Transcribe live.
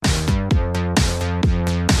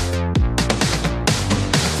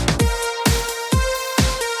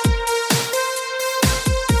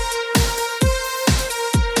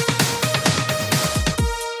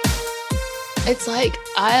Like,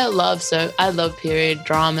 I love period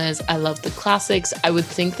dramas. I love the classics. I would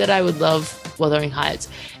think that I would love Wuthering Heights.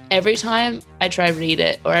 Every time I try to read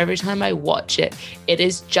it or every time I watch it, it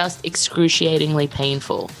is just excruciatingly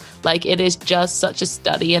painful. Like, it is just such a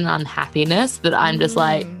study in unhappiness that I'm just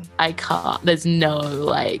like, I can't. There's no,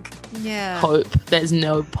 like, hope. There's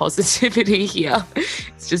no positivity here.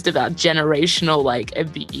 It's just about generational, like,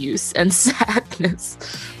 abuse and sadness.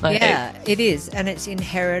 Like, yeah, it is. And it's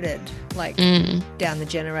inherited, like, down the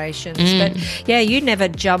generations. But, yeah, you never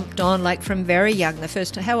jumped on, like, from very young.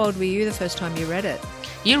 How old were you the first time you read it?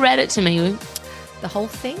 You read it to me. The whole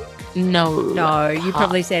thing? No, you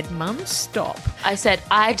probably said, Mum, stop. I said,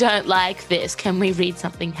 I don't like this. Can we read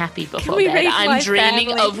something happy before we bed? read I'm My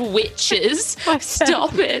dreaming Family? of witches.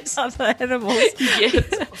 Stop it. Other animals.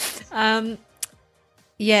 Yes.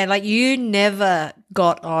 Yeah, like you never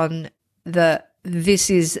got on this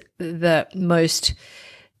is the most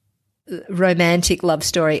romantic love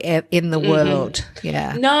story in the world.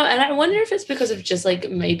 Yeah. No, and I wonder if it's because of just like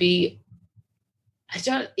maybe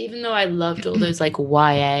even though I loved all those like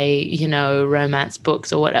YA, romance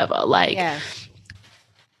books or whatever, like,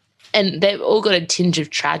 and they've all got a tinge of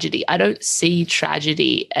tragedy. I don't see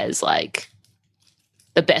tragedy as like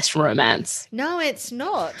the best romance. No, it's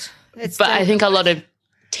not. But I think a lot of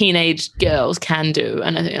teenage girls can do,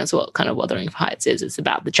 and I think that's what kind of Wuthering Heights is. It's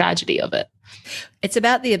about the tragedy of it. It's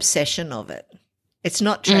about the obsession of it. It's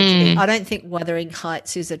not tragedy. I don't think Wuthering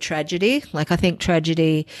Heights is a tragedy. Like, I think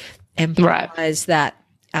tragedy implies that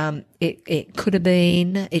it could have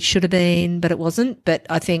been, it should have been, but it wasn't. But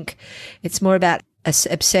I think it's more about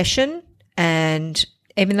obsession, and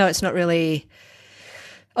even though it's not really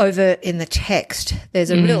overt in the text,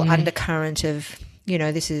 there's a real undercurrent of,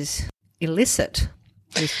 this is illicit.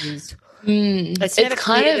 This is it's never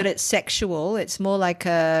clear that it's sexual. It's more like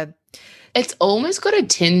it's almost got a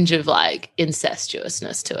tinge of like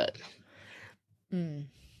incestuousness to it.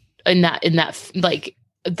 In that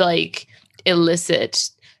like illicit,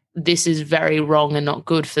 this is very wrong and not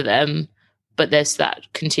good for them, but there's that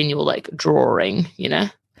continual like drawing,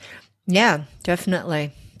 Yeah,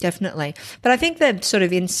 definitely. But I think that sort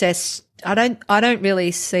of incest, I don't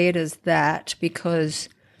really see it as that because,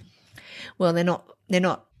 well, they're not.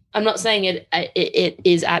 I'm not saying it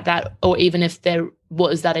is at that, or even if there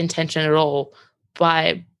was that intention at all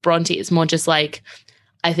by Bronte. It's more just like,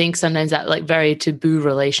 I think sometimes that like very taboo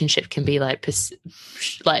relationship can be like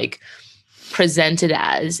presented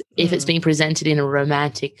as, if it's being presented in a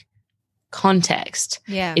romantic context,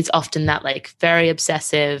 it's often that like very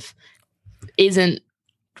obsessive, isn't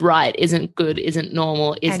right, isn't good, isn't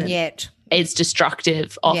normal, isn't, and yet it's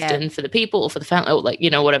destructive often for the people or for the family, or like,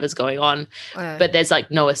 whatever's going on. But there's like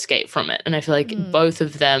no escape from it. And I feel like both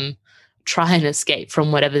of them try and escape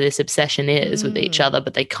from whatever this obsession is with each other,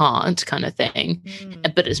 but they can't, kind of thing.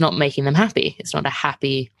 But it's not making them happy. It's not a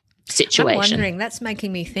happy situation. I'm wondering, that's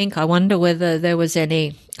making me think, I wonder whether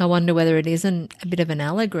it isn't a bit of an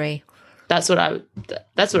allegory. That's what I've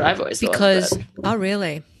always thought. Because, oh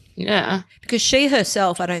really? Yeah. Because she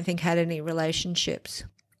herself, I don't think, had any relationships.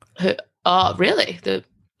 Oh, really? The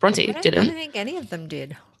Bronte didn't? I don't think any of them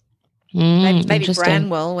did. Maybe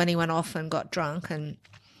Branwell, when he went off and got drunk, and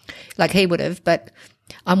like he would have. But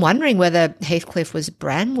I'm wondering whether Heathcliff was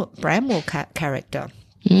Branwell character.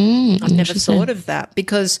 I've never thought of that,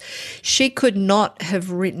 because she could not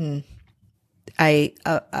have written a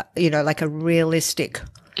realistic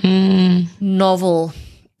novel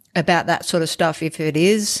about that sort of stuff if it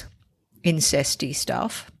is incesty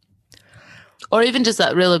stuff. Or even just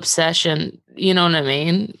that real obsession, you know what I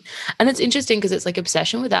mean? And it's interesting because it's like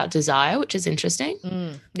obsession without desire, which is interesting.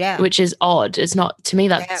 Which is odd. It's not, to me,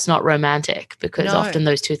 that's not romantic, because often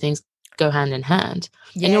those two things go hand in hand.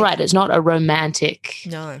 Yeah. And you're right, it's not a romantic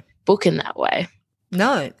book in that way.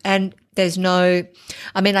 No, and there's no,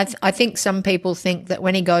 I mean, I think some people think that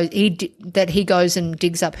when he goes and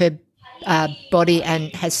digs up her body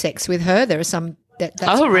and has sex with her. There are some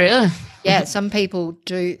really? Yeah, some people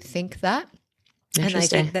do think that. And they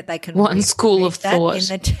think that they can one school of thought in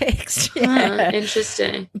the text. Yeah.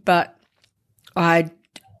 Interesting. But I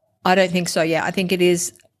don't think so. Yeah, I think it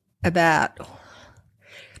is about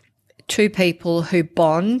two people who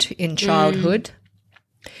bond in childhood.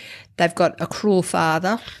 They've got a cruel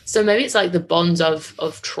father. So maybe it's like the bonds of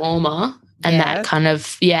trauma and that kind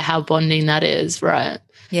of, how bonding that is, right?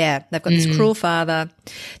 Yeah, they've got this cruel father.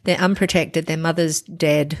 They're unprotected. Their mother's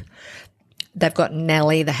dead. They've got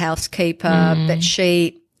Nellie, the housekeeper, but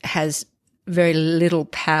she has very little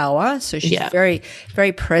power. So she's very,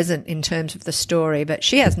 very present in terms of the story, but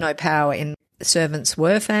she has no power. The servants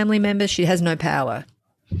were family members. She has no power.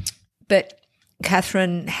 But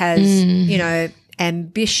Catherine has,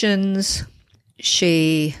 ambitions.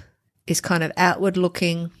 She is kind of outward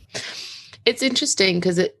looking. It's interesting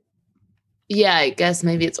because I guess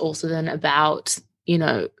maybe it's also then about,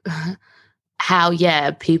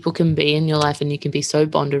 how, people can be in your life and you can be so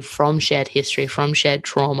bonded from shared history, from shared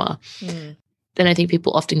trauma. Then I think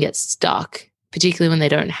people often get stuck, particularly when they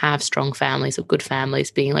don't have strong families or good families,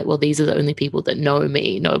 being like, well, these are the only people that know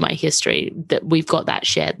me, know my history, that we've got that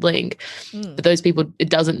shared link. But those people, it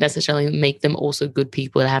doesn't necessarily make them also good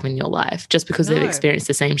people to have in your life. Just because they've experienced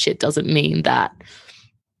the same shit doesn't mean that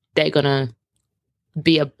they're going to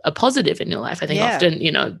be a positive in your life. I think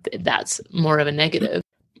often, that's more of a negative.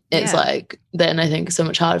 It's like, then I think it's so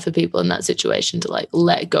much harder for people in that situation to like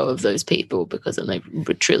let go of those people because then they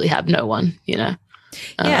truly have no one, and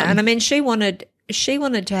I mean, she wanted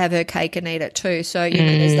to have her cake and eat it too. So,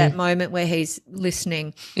 there's that moment where he's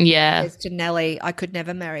listening. Yeah. Says to Nellie, I could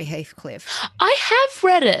never marry Heathcliff. I have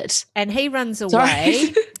read it. And he runs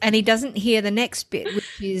away and he doesn't hear the next bit,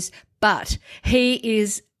 which is, but he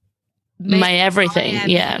is my everything.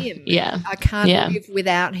 Yeah. I can't live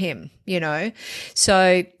without him,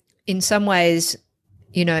 So in some ways,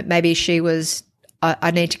 maybe she was,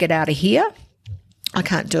 I need to get out of here. I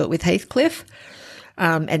can't do it with Heathcliff.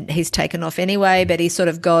 And he's taken off anyway, but he sort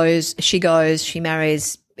of she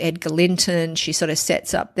marries Edgar Linton. She sort of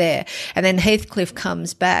sets up there. And then Heathcliff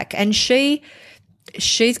comes back and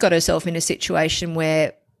she's got herself in a situation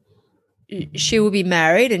where she will be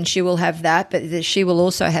married and she will have that, but she will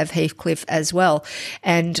also have Heathcliff as well.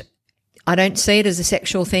 And I don't see it as a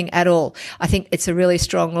sexual thing at all. I think it's a really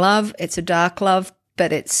strong love. It's a dark love,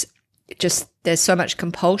 but it's just there's so much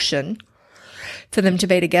compulsion for them to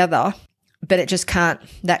be together, but it just can't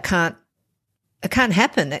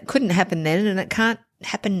happen. It couldn't happen then and it can't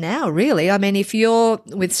happen now, really. I mean, if you're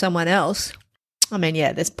with someone else,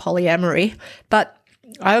 there's polyamory, but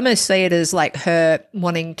I almost see it as like her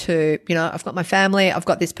wanting to, I've got my family, I've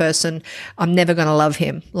got this person, I'm never going to love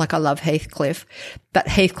him like I love Heathcliff, but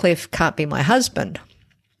Heathcliff can't be my husband.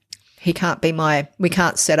 He can't be we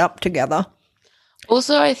can't set up together.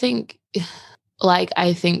 Also, I think,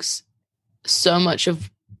 so much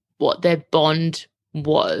of what their bond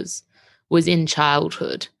was in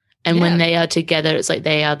childhood. And when they are together, it's like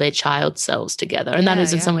they are their child selves together. And that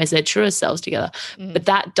is in some ways their truest selves together. But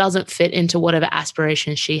that doesn't fit into whatever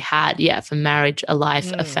aspirations she had, for marriage, a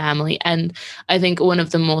life, a family. And I think one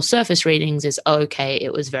of the more surface readings is,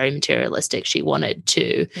 it was very materialistic. She wanted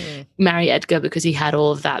to marry Edgar because he had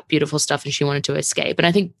all of that beautiful stuff and she wanted to escape. And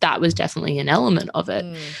I think that was definitely an element of it.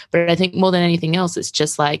 But I think more than anything else, it's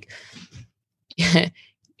just like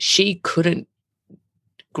she couldn't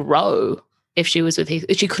grow if she was with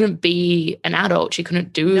Heathcliff. She couldn't be an adult. She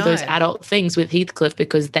couldn't do those adult things with Heathcliff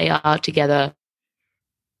because they are together.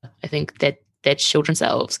 I think they're children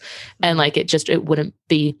selves. And it wouldn't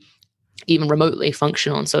be even remotely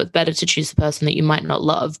functional. And so it's better to choose the person that you might not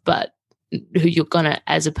love, but who you're gonna,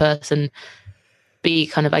 as a person, be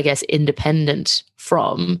kind of, I guess, independent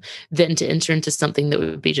from, than to enter into something that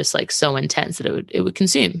would be just like so intense that it would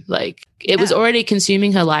consume. Like it was already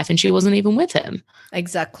consuming her life and she wasn't even with him.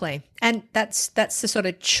 Exactly. And that's the sort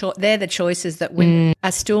of they're the choices that women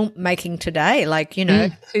are still making today. Like,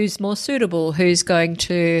 who's more suitable, who's going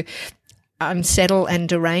to unsettle and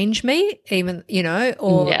derange me, even,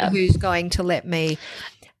 or who's going to let me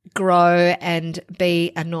grow and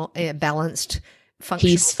be a balanced,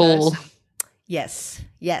 functional peaceful person. Yes.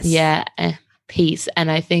 Yeah, peace. And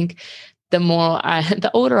I think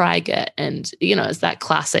the older I get, and, it's that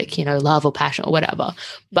classic, love or passion or whatever,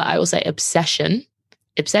 but I will say obsession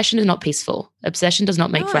is not peaceful. Obsession does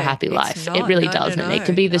not make for a happy life. It really doesn't. It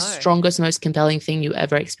can be the strongest, most compelling thing you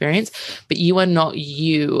ever experience, but you are not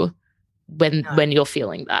you when you're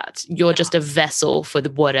feeling that. You're just a vessel for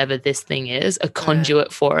whatever this thing is, a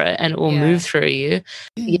conduit for it, and it will move through you.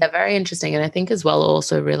 Yeah, very interesting. And I think as well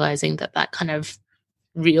also realizing that kind of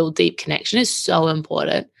real deep connection is so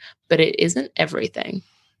important, but it isn't everything.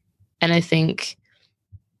 And I think,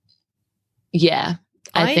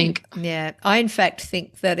 I in fact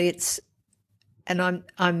think that it's, and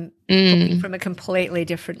I'm looking from a completely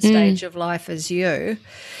different stage of life as you,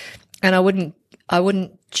 and I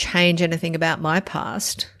wouldn't change anything about my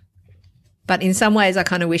past, but in some ways I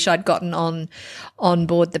kind of wish I'd gotten on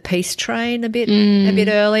board the peace train a bit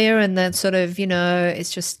earlier, and then sort of,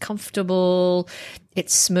 it's just comfortable,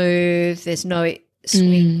 it's smooth, there's no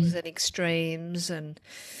swings and extremes. And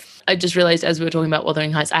I just realized as we were talking about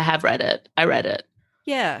Wuthering Heights, I read it.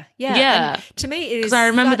 Yeah. And to me, it is. Because I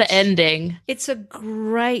remember the ending. It's a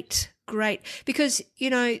great, because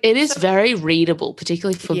it is very readable,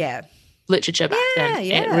 particularly for literature back then.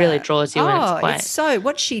 It really draws you in. It's so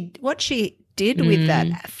what she did with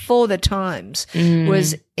that for the times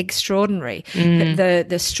was extraordinary.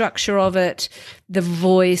 The structure of it, the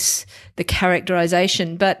voice, the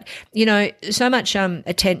characterization. But, you know, so much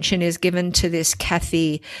attention is given to this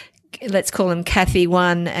Kathy, let's call him Kathy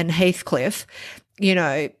 1 and Heathcliff, you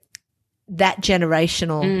know, that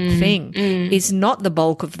generational thing is not the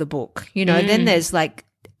bulk of the book. You know, then there's like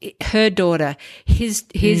her daughter, his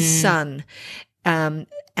son, and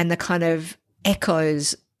the kind of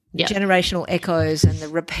echoes, generational echoes, and the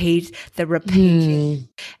repeating.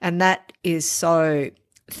 And that is so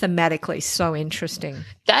thematically so interesting.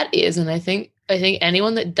 That is, and I think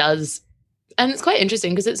anyone that does, and it's quite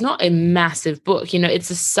interesting because it's not a massive book, you know, it's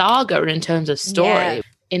a saga in terms of story.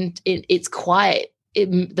 It's quite,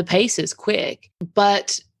 the pace is quick,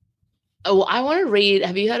 but I want to read,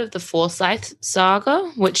 have you heard of the Forsyte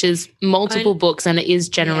saga, which is multiple books and it is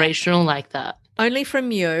generational like that? Only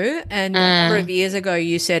from you, and a number of years ago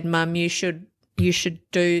you said, Mum, you should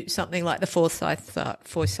do something like the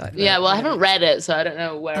Forsyte. Yeah, well, I haven't read it, so I don't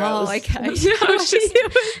know where I was. Oh, okay. I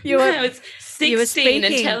was 16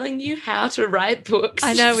 and telling you how to write books.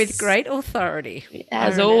 I know, with great authority.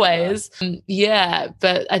 As always.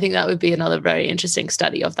 But I think that would be another very interesting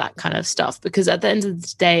study of that kind of stuff, because at the end of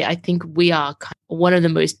the day, I think we are one of the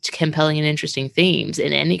most compelling and interesting themes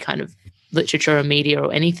in any kind of literature or media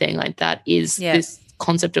or anything like that is this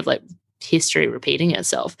concept of like history repeating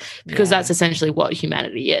itself, because that's essentially what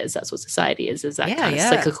humanity is. That's what society is that kind of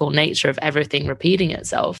cyclical nature of everything repeating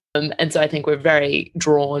itself. And so I think we're very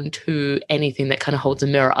drawn to anything that kind of holds a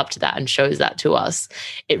mirror up to that and shows that to us.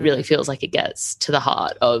 It really feels like it gets to the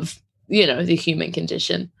heart of, you know, the human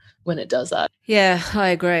condition when it does that. Yeah, I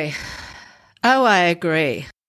agree. Oh, I agree.